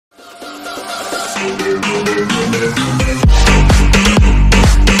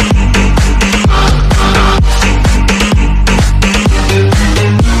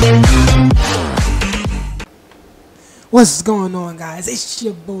What's going on, guys? It's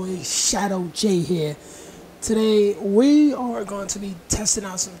your boy Shadow J here. Today we are going to be testing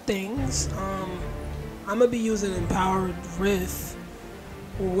out some things. I'm gonna be using Empowered Rift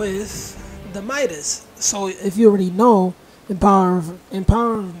with the Midas. So if you already know,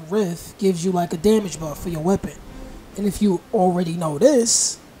 Empowered Rift gives you like a damage buff for your weapon. And if you already know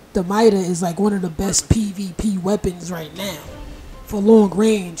this, the Mida is like one of the best PvP weapons right now for long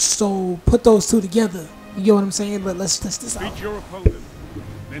range. So put those two together. You get what I'm saying? But let's test this out. Your opponent,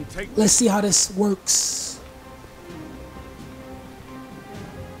 then take Let's see how this works.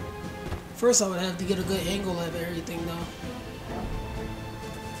 First, I would have to get a good angle of everything, though.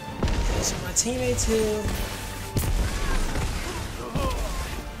 Okay, so my teammates here.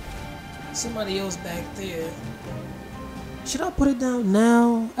 Somebody else back there. Should I put it down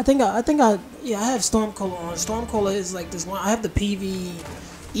now? Yeah, I have Stormcaller on. Stormcaller is like this one. I have the PvE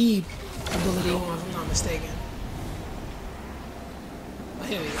ability on, if I'm not mistaken. Oh,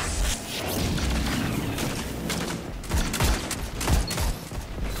 here we go.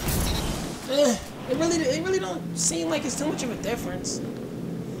 It really don't seem like it's too much of a difference.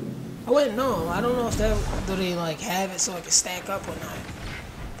 I wouldn't know. I don't know if do they like have it so it can stack up or not.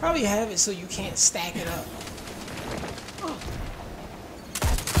 Probably have it so you can't stack it up. Oh.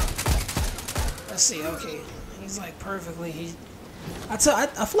 Let's see. Okay, he's like perfectly. I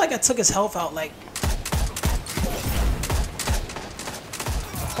feel like I took his health out like.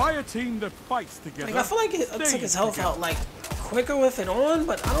 Fire team that fights together. Like I feel like I took his health out like quicker with it on,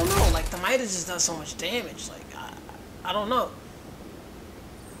 but I don't know. Like the Mida just does so much damage. Like I don't know.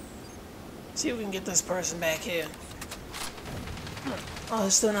 See if we can get this person back here. Oh,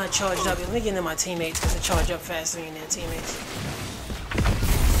 it's still not charged up. Let me get into my teammates because they charge up faster than their teammates.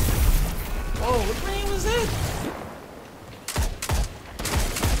 Whoa, what brain was that?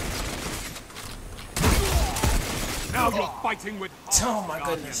 Now you're fighting with. Oh my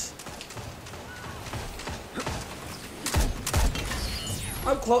goodness.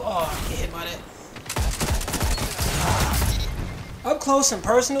 Up close. Oh, I get hit by that. Up close and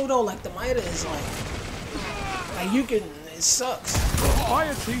personal though, like the Mida is like you can. It sucks.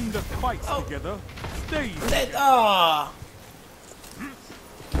 Fire team that fights together. Stay.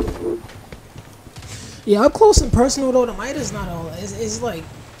 Yeah, up close and personal though, the Mida is not all. It's like.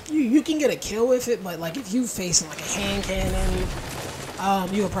 You can get a kill with it, but like if you facing like a hand cannon,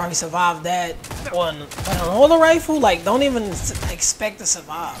 you would probably survive that. But an auto rifle, like don't even expect to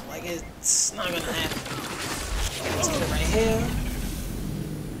survive. Like it's not gonna happen. Let's get it right here.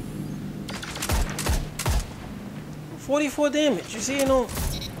 44 damage. You see, you don't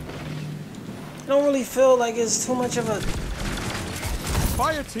really feel like it's too much of a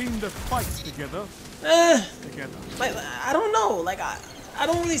fire team that fights together. Together. Like I don't know. Like I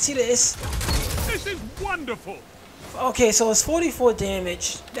don't really see this. This is wonderful. Okay, so it's 44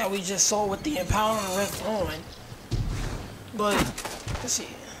 damage that we just saw with the Empowering Rift on. But let's see.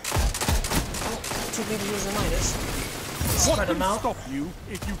 Oh, two people using Midas. Spread them out. Stop you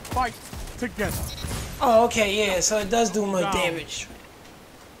if you fight together. Oh, okay, yeah. So it does do more damage.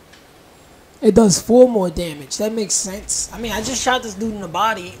 It does 4 more damage. That makes sense. I mean, I just shot this dude in the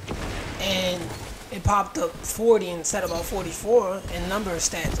body, and it popped up 40 instead of about 44 in number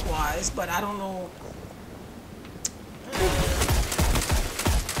stats wise, but I don't know.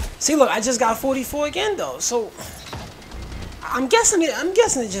 See, look, I just got 44 again though, so I'm guessing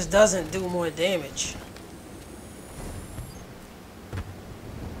it just doesn't do more damage.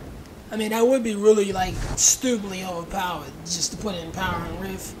 I mean, that would be really like stupidly overpowered just to put it in Empowering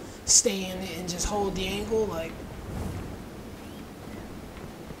Rift, stay in it, and just hold the angle like.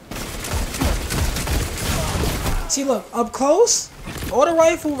 See, look, up close, auto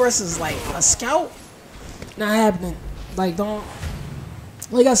rifle versus like a scout, not happening. Like, don't.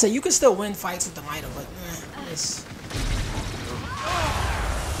 Like I said, you can still win fights with the Mida, but it's.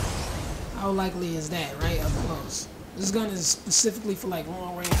 How likely is that, right? Up close. This gun is specifically for like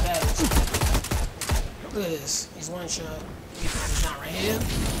long range battles. Look at this. He's one shot. He's not right here.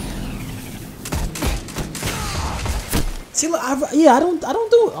 See, look, I don't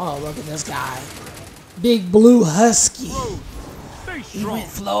do. Oh, look at this guy. Big Blue Husky. He went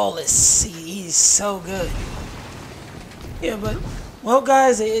flawless. He's so good. Yeah, but well,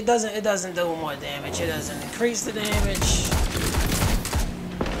 guys, it doesn't do more damage. It doesn't increase the damage.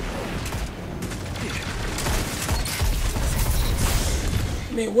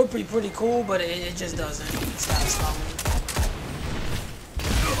 I mean, it would be pretty cool, but it just doesn't. Stop.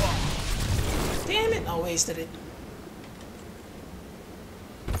 I wasted it.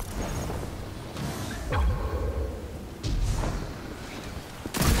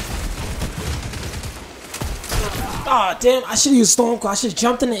 Ah, damn, I should have used Storm Core. I should have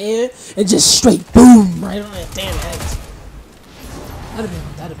jumped in the air and just straight boom right on that damn head. That'd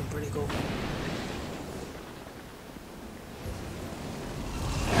have been pretty cool.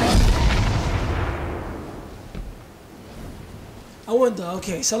 I wonder,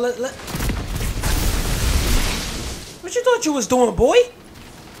 okay, so let what you thought you was doing, boy?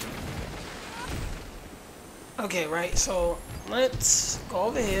 Okay, right, so let's go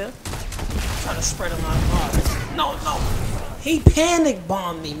over here. Try to spread him out. No, he panic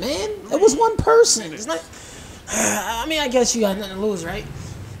bombed me, man. It was one person. It's not. I mean, I guess you got nothing to lose, right?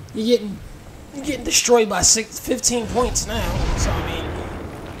 You're getting destroyed by 15 points now. So I mean,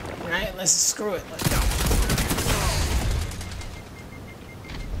 right? Let's screw it. Let's go.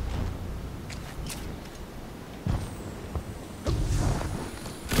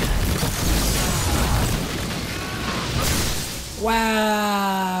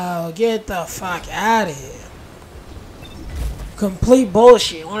 Wow, get the fuck out of here. Complete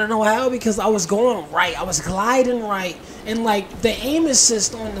bullshit. Wanna know how? Because I was going right. I was gliding right. And like the aim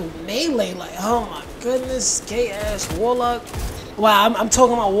assist on the melee, like, oh my goodness, gay-ass warlock. Wow, I'm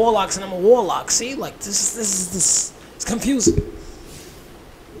talking about warlocks and I'm a warlock. See? Like this it's confusing.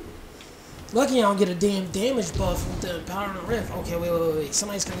 Lucky I don't get a damn damage buff with the power of the rift. Okay, wait.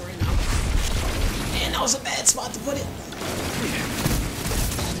 Somebody's coming right now. Man, that was a bad spot to put it.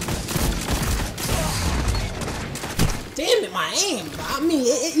 Damn it, my aim. I mean,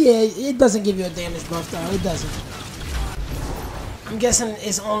 it doesn't give you a damage buff, though. It doesn't. I'm guessing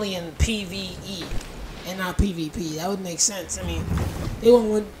it's only in PvE and not PvP. That would make sense. I mean, they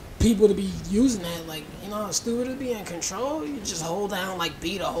wouldn't want people to be using that. Like, you know how stupid it would be in control? You just hold down, like,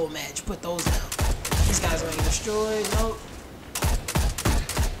 B the whole match. Put those down. These guys are going to get destroyed. Nope.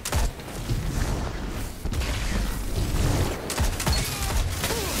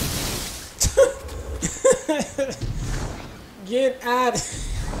 Get out.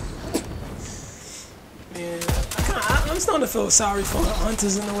 Yeah, I'm starting to feel sorry for the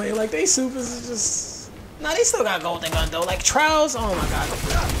hunters in a way. Like, they supers is just... Nah, they still got golden gun, though. Like, trials, oh my god.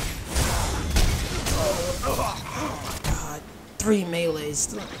 Oh my god. 3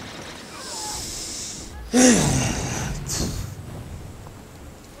 melees.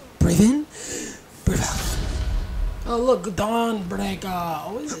 Breathe in. Breathe out. Oh, look,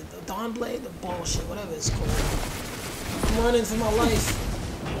 Dawnbreaker. What is it? The Dawnblade? The bullshit, whatever it's called. I'm running for my life.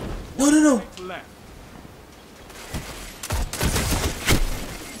 No.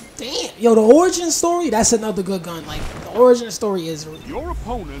 Damn. Yo, the origin story, that's another good gun. Like, the origin story is... Your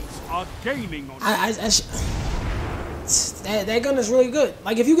opponents are gaining on that gun is really good.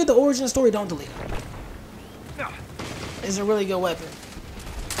 Like, if you get the origin story, don't delete it. It's a really good weapon.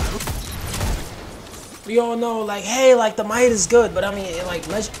 We all know, like, hey, like, the might is good, but I mean, like,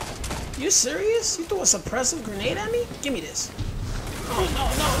 you serious? You threw a suppressive grenade at me? Give me this. Oh,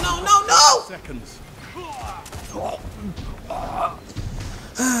 no. seconds.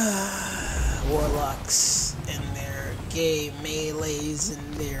 Warlocks and their gay melees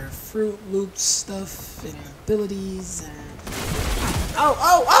and their Fruit Loop stuff and abilities and...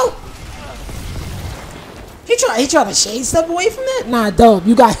 Oh! He tried to shade step away from that? Nah, dope.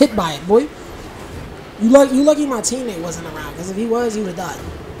 You got hit by it, boy. You lucky my teammate wasn't around, because if he was, he would have died.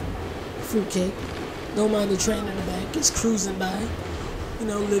 Fruitcake. Don't mind the train in the back. Just cruising by. You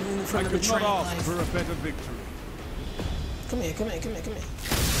know, living in front of the train life. For a better victory. Come here.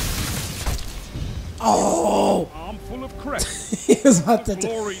 Oh! I'm full of crap. He was about to...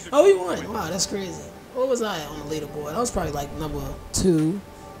 Oh, he won. Wow, that's crazy. What was I on the leaderboard? I was probably like number 2.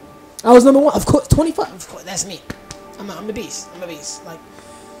 I was number 1. Of course, 25. Of course, that's me. I'm the beast. I'm a beast. Like,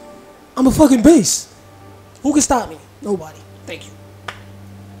 I'm a fucking beast. Who can stop me? Nobody. Thank you.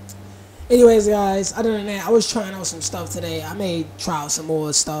 Anyways, guys, other than that, I was trying out some stuff today. I may try out some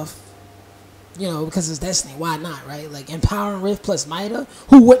more stuff. You know, because it's Destiny. Why not, right? Like, Empowering Rift plus Mida.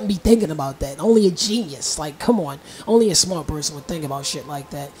 Who wouldn't be thinking about that? Only a genius. Like, come on. Only a smart person would think about shit like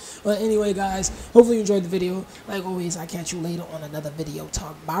that. But anyway, guys, hopefully you enjoyed the video. Like always, I'll catch you later on another video.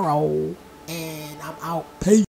 Tomorrow. And I'm out. Peace.